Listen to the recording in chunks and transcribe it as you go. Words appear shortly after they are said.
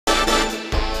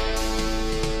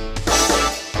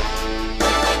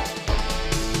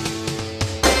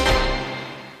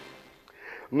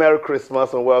Merry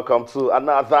Christmas and welcome to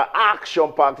another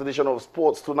action-packed edition of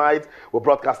Sports Tonight. We're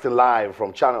broadcasting live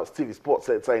from Channels TV Sports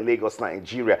Center in Lagos,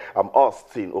 Nigeria. I'm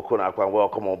Austin Okonakwa and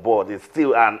welcome on board. It's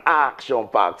still an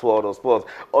action-packed world of sports.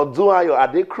 Odunayo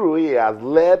Adekuoroye has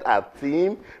led a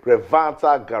team,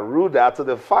 Revanta Garuda, to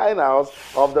the finals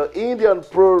of the Indian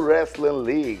Pro-Wrestling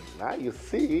League. Now you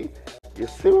see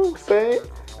what I'm saying?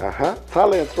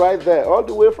 Talent right there. All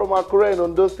the way from Akure in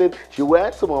Ondo State, she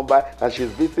went to Mumbai and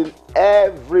she's beating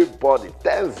everybody.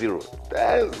 10-0.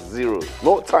 10-0.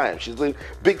 No time. She's doing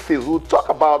big things. We'll talk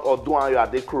about Odunayo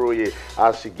Adekuoroye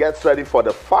as she gets ready for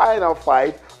the final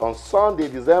fight on Sunday,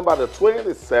 December the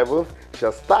 27th. She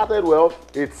has started well.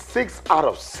 It's 6 out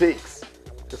of 6.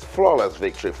 It's flawless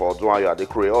victory for Odunayo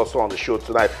Adekuoroye. Also on the show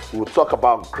tonight, we'll talk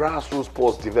about grassroots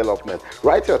sports development.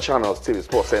 Right here at Channels TV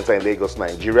Sports Center in Lagos,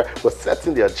 Nigeria. We're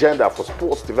setting the agenda for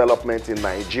sports development in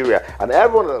Nigeria. And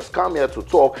everyone that's come here to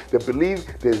talk, they believe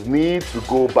there's need to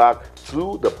go back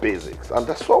to the basics. And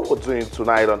that's what we're doing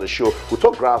tonight on the show. We'll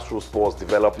talk grassroots sports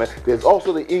development. There's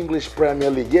also the English Premier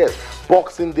League. Yes,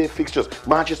 Boxing Day fixtures.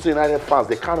 Manchester United fans,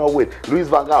 they cannot wait. Luis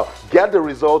Van Gaal, get the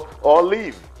result or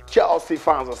leave. Chelsea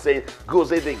fans are saying,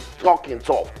 Jose, they talking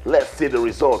tough. Let's see the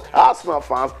result. Arsenal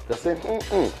fans, they're saying,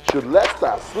 should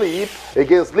Leicester sleep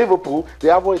against Liverpool? They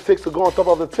have what it takes to go on top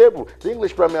of the table. The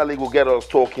English Premier League will get us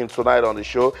talking tonight on the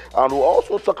show. And we'll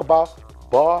also talk about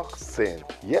boxing.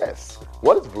 Yes.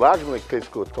 What is Vladimir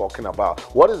Klitschko talking about?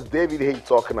 What is David Haye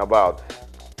talking about?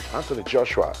 Anthony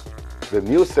Joshua, the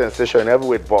new sensation in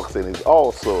heavyweight boxing, is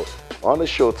also on the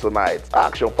show tonight.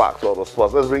 Action-packed all the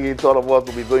sports. Let's bring into all of what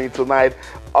we'll be doing tonight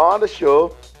on the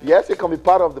show. Yes, you can be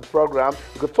part of the program.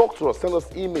 You can talk to us, send us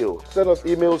emails. Send us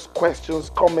emails,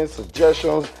 questions, comments,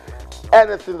 suggestions,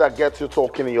 anything that gets you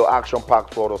talking in your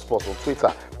action-packed world of sports. On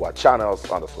Twitter, we're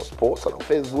Channels_Sports, and on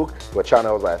Facebook, we're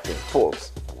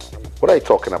Channels_Sports. What are you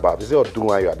talking about? Is it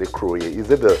Odunayo Adekuoroye?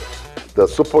 Is it the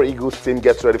Super Eagles team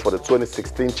gets ready for the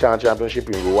 2016 Championship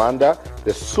in Rwanda?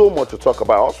 There's so much to talk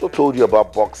about. I also told you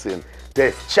about boxing.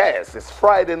 There's chess. It's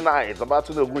Friday night.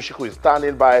 Abatune Ogunshiku is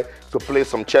standing by to play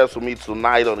some chess with me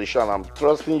tonight on the show. And I'm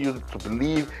trusting you to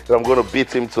believe that I'm going to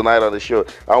beat him tonight on the show.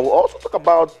 And we'll also talk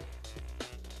about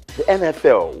the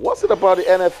NFL. What's it about the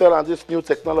NFL and this new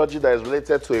technology that is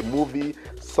related to a movie?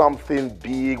 Something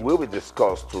big will be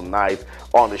discussed tonight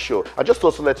on the show. I just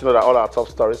also let you know that all our top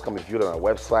stories can be viewed on our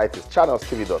website. It's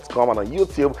channelstv.com and on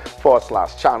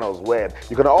YouTube/channelsweb.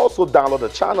 You can also download the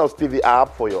Channels TV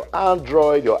app for your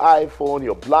Android, your iPhone,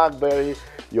 your BlackBerry,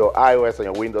 your iOS and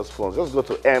your Windows phones. Just go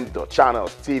to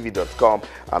m.channelstv.com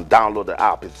and download the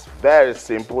app. It's very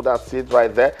simple. That's it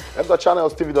right there.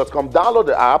 m.channelstv.com. Download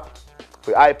the app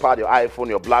for your iPad, your iPhone,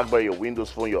 your BlackBerry, your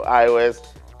Windows phone, your iOS,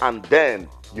 and then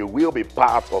you will be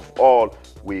part of all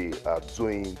we are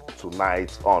doing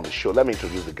tonight on the show. Let me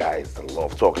introduce the guys that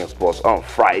love talking sports on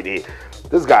Friday.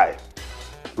 This guy,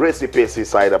 Racy Pacey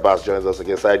Said Abbas, joins us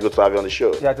again. Said, good to have you on the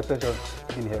show. Yeah, it's a pleasure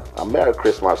being here. And Merry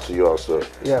Christmas to you also.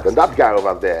 Yes. And that guy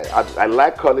over there, I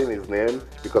like calling his name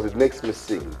because it makes me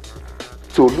sing.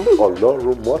 Tolu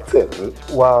Olorun Motemi.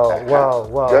 Wow.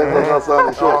 Joins us on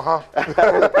the show.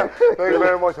 Thank you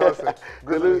very much, Austin.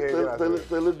 Good to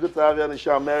have you on the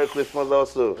show. Merry Christmas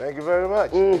also. Thank you very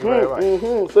much. Thank you very much.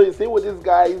 So you see with these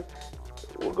guys,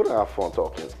 we're going to have fun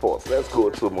talking sports. Let's go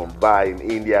to Mumbai in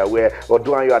India where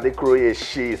Odunayo Adekuoroye,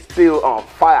 she's still on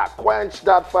fire. Quench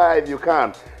that fire if you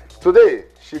can. Today,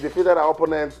 she defeated her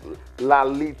opponent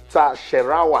Lalita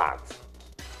Sherawat,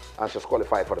 and she's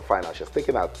qualified for the final. She's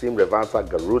taken her team Revanta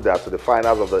Garuda to the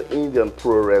finals of the Indian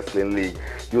Pro-Wrestling League.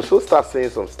 You still start seeing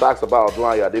some stats about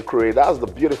Odunayo Adekuoroye. That's the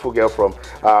beautiful girl from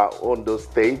Ondo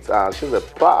State. She's a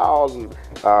proud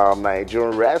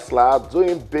Nigerian wrestler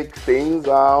doing big things.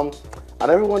 And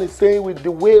everyone is saying with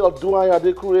the way Odunayo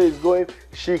Adekuoroye is going,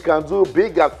 she can do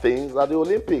bigger things at the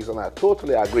Olympics. And I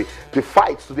totally agree. The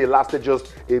fight today lasted just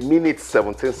 1 minute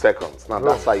 17 seconds. Now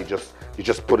that's how you just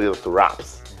put it to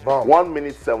wraps. Bomb. 1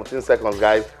 minute 17 seconds,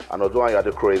 guys, and Odunayo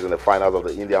Adekuoroye is in the finals of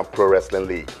the Indian Pro-Wrestling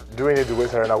League. Doing it the way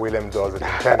Serena Williams does it in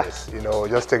tennis.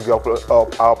 Just take our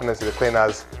opponents to the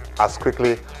cleaners as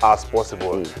quickly as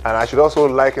possible. And I should also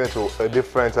liken it to a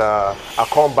different a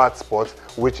combat sport,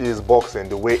 which is boxing,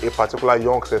 the way a particular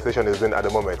young sensation is doing at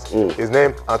the moment. His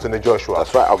name, Anthony Joshua.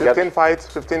 That's right. 15 fights,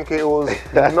 15 KOs,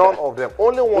 none of them,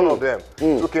 only one of them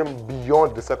took him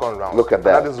beyond the second round. Look at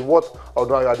that. And that is what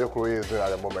Odunayo Adekuoroye is doing at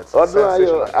the moment.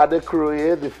 Odunayo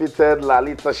Adekuoroye defeated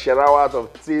Lalita Sherawat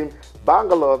of Team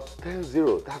Bangalore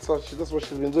 10-0. That's what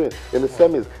she's been doing in the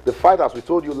semis. The fight, as we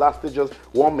told you, lasted just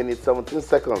 1 minute 17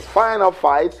 seconds. Final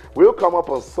fight will come up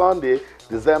on Sunday,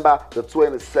 December the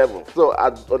 27th. So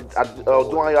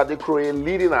Odunayo Adekuoroye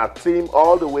leading our team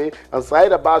all the way. And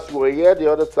Said Abbas, you were here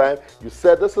the other time. You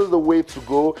said this is the way to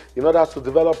go in order to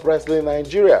develop wrestling in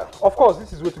Nigeria. Of course,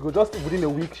 this is the way to go. Just within a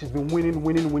week, she's been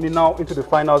winning now into the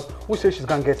finals. Who says she's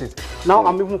going to get it? Now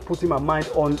I'm even putting my mind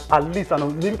on at least an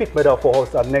Olympic medal for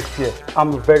us next year.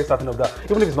 I'm very certain of that.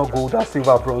 Even if it's not gold, that's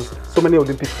silver, bronze. So many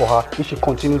Olympics for her if she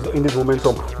continues in this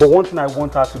momentum. But one thing I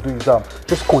want her to do is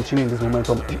just continue in this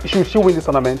momentum. She'll win this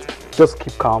tournament. Just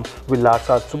keep calm, relax.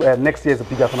 Next year is a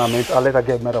bigger tournament. I'll let her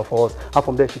get a medal for us. And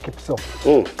from there, she keeps up.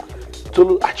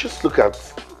 Tolu, I just look at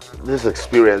this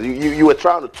experience. You were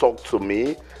trying to talk to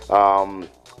me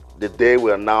the day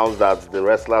we announced that the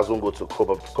wrestlers won't go to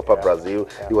Copa Brazil.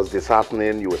 It was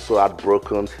disheartening. You were so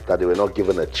heartbroken that they were not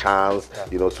given a chance,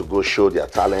 you know, to go show their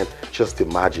talent. Just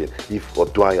imagine if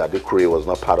Odunayo Adekuoroye was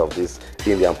not part of this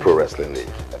Indian Pro Wrestling League.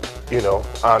 You know,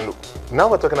 and now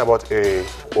we're talking about an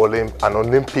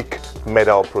Olympic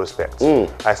medal prospect.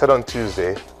 I said on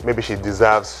Tuesday, maybe she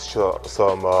deserves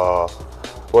some,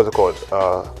 what's it called?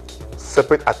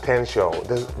 Separate attention.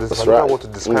 There's another way to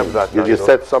describe that. You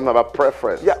said something about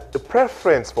preference. Yeah, the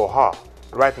preference for her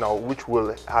right now, which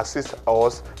will assist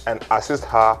us and assist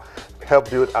her, help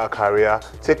build her career,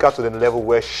 take her to the level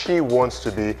where she wants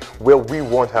to be, where we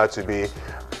want her to be.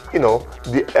 You know,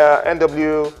 the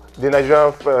the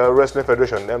Nigerian Wrestling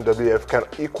Federation, MWF, can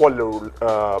equally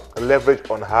leverage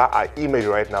on her image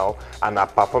right now and her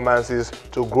performances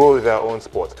to grow their own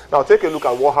sport. Now, take a look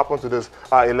at what happened to these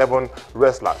 11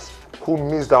 wrestlers who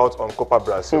missed out on Copa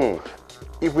Brazil.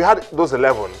 If we had those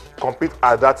 11 compete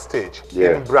at that stage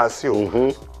in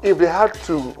Brazil, if they had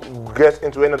to get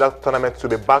into any other tournament to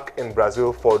be back in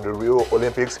Brazil for the Rio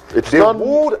Olympics, they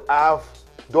would have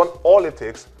done all it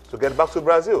takes to get back to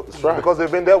Brazil. Because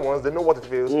they've been there once, they know what it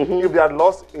feels. If they had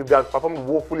lost, if they had performed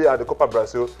woefully at the Copa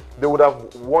Brazil, they would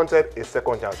have wanted a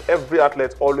second chance. Every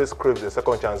athlete always craves a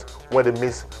second chance when they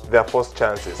miss their first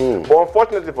chances. But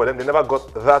unfortunately for them, they never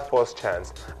got that first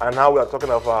chance. And now we are talking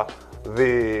about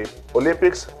the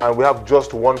Olympics, and we have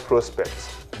just one prospect.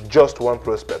 Just one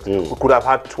prospect. We could have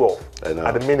had 12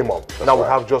 at the minimum. Now we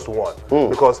have just one.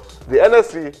 Because the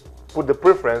NSC put the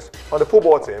preference on the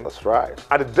football team. That's right.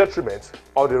 At the detriment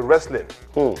of the wrestling.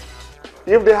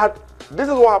 If they had, this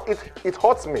is what it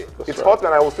hurts me. It hurts me,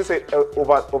 and I will still say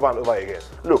over and over again.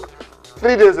 Look,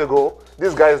 3 days ago,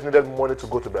 these guys needed money to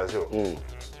go to Brazil.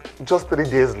 Just 3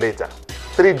 days later,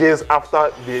 3 days after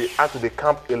they had to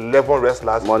camp 11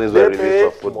 wrestlers, they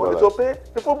paid money to pay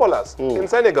the footballers in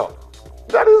Senegal.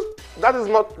 That is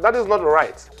not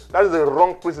right. That is the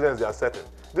wrong precedence they are setting.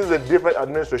 This is a different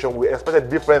administration. We expected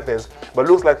different things, but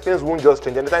looks like things won't just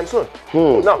change anytime soon.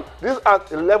 Now, these are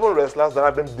 11 wrestlers that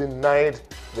have been denied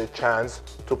the chance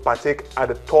to partake at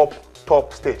the top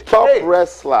stage. Top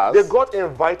wrestlers. They got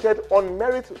invited on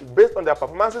merit based on their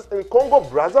performances in Congo,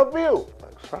 Brazzaville.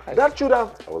 That's right. That should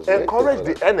have encouraged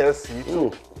the NSC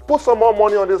to put some more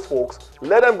money on these folks,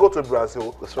 let them go to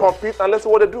Brazil, compete, and let's see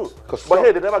what they do. But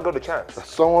hey, they never got the chance.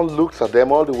 Someone looks at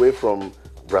them all the way from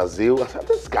Brazil. I said,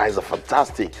 these guys are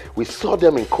fantastic. We saw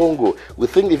them in Congo. We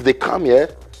think if they come here,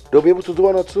 they'll be able to do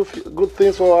one or two good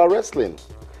things for our wrestling.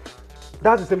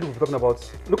 That's the same thing we're talking about.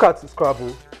 Look at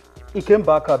Scrabble. He came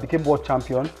back, became world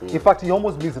champion. In fact, he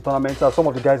almost missed the tournament. Some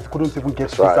of the guys couldn't even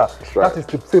get visa. That is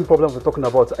the same problem we're talking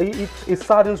about. It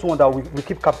saddens one that we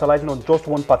keep capitalizing on just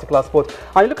one particular sport.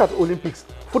 And you look at Olympics,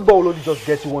 football will only just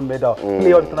get you one medal.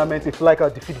 Play all the tournaments. If you like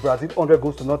defeat Brazil, 100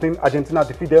 goes to nothing. Argentina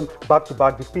defeat them back to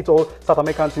back, defeat all South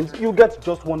American teams. You get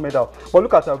just one medal. But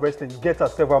look at wrestling, you get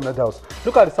several medals.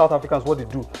 Look at the South Africans, what they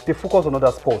do. They focus on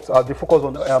other sports. They focus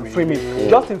on swimming.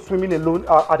 Just in swimming alone,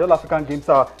 at the All African Games,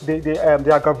 they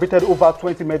are aggravated over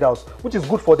 20 medals, which is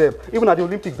good for them. Even at the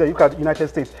Olympics, you look at the United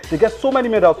States, they get so many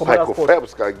medals from other sports. Michael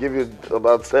Phelps can give you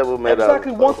about 7 medals.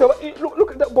 Exactly,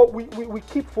 look at that. But we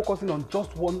keep focusing on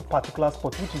just one particular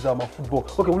sport, which is football.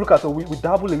 Okay, we look at we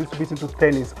dabble a little bit into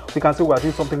tennis. We can say we are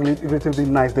doing something relatively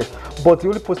nice there. But the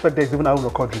only prospect there is even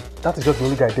Adekuoroye. That is just the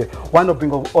only guy there. Why not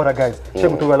bring up other guys?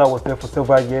 Shegun Toriola was there for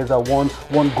several years. Won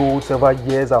gold several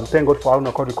years. Thank God for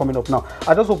Adekuoroye coming up now.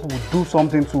 I just hope we will do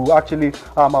something to actually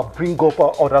bring up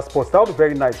other sports. That would be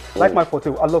very nice. Like my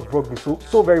forte, I love rugby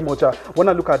so very much. When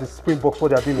I look at the Springboks,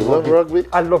 what they are doing in rugby,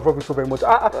 I love rugby so very much.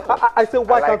 I say,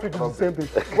 why can't we do the same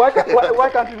thing? Why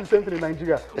can't we do the same thing in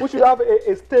Nigeria? We should have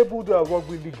a stable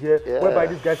rugby league here, whereby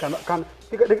these guys can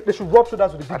They should rub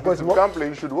shoulders with the big boys. If you can't play,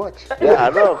 you should watch. Yeah, I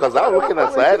know, because I'm looking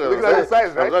at Said. Looking at the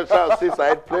size, right? I'm going to try to see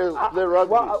Said play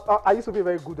rugby. Well, I used to be a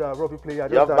very good rugby player.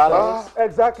 You're balanced.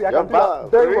 Exactly, I You're can do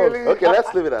that very well. Really? Okay,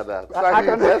 let's leave it at that.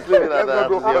 Let's leave it at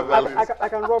that. I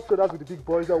can rub shoulders with the big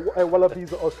boys,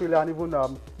 Wallabies, Australia, and even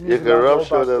You can rub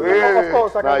shoulders. Of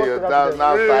course, I can Now rub you're shoulders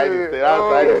down. with them. Now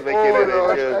Said is making it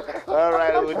Oh, a joke. All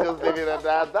right, we'll just leave it at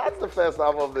that. That's the first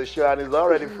half of the show, and it's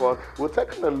already fun. We're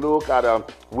taking a look at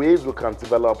ways we can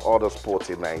develop other sports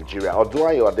in Nigeria.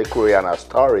 Adekuoroye and our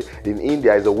story in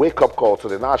India is a wake-up call to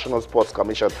the National Sports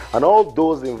Commission and all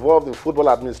those involved in football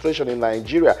administration in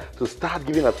Nigeria to start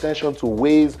giving attention to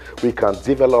ways we can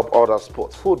develop other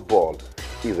sports. Football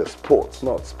is a sport,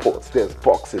 not sports. There's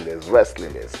boxing, there's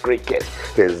wrestling, there's cricket,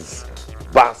 there's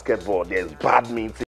basketball, there's badminton.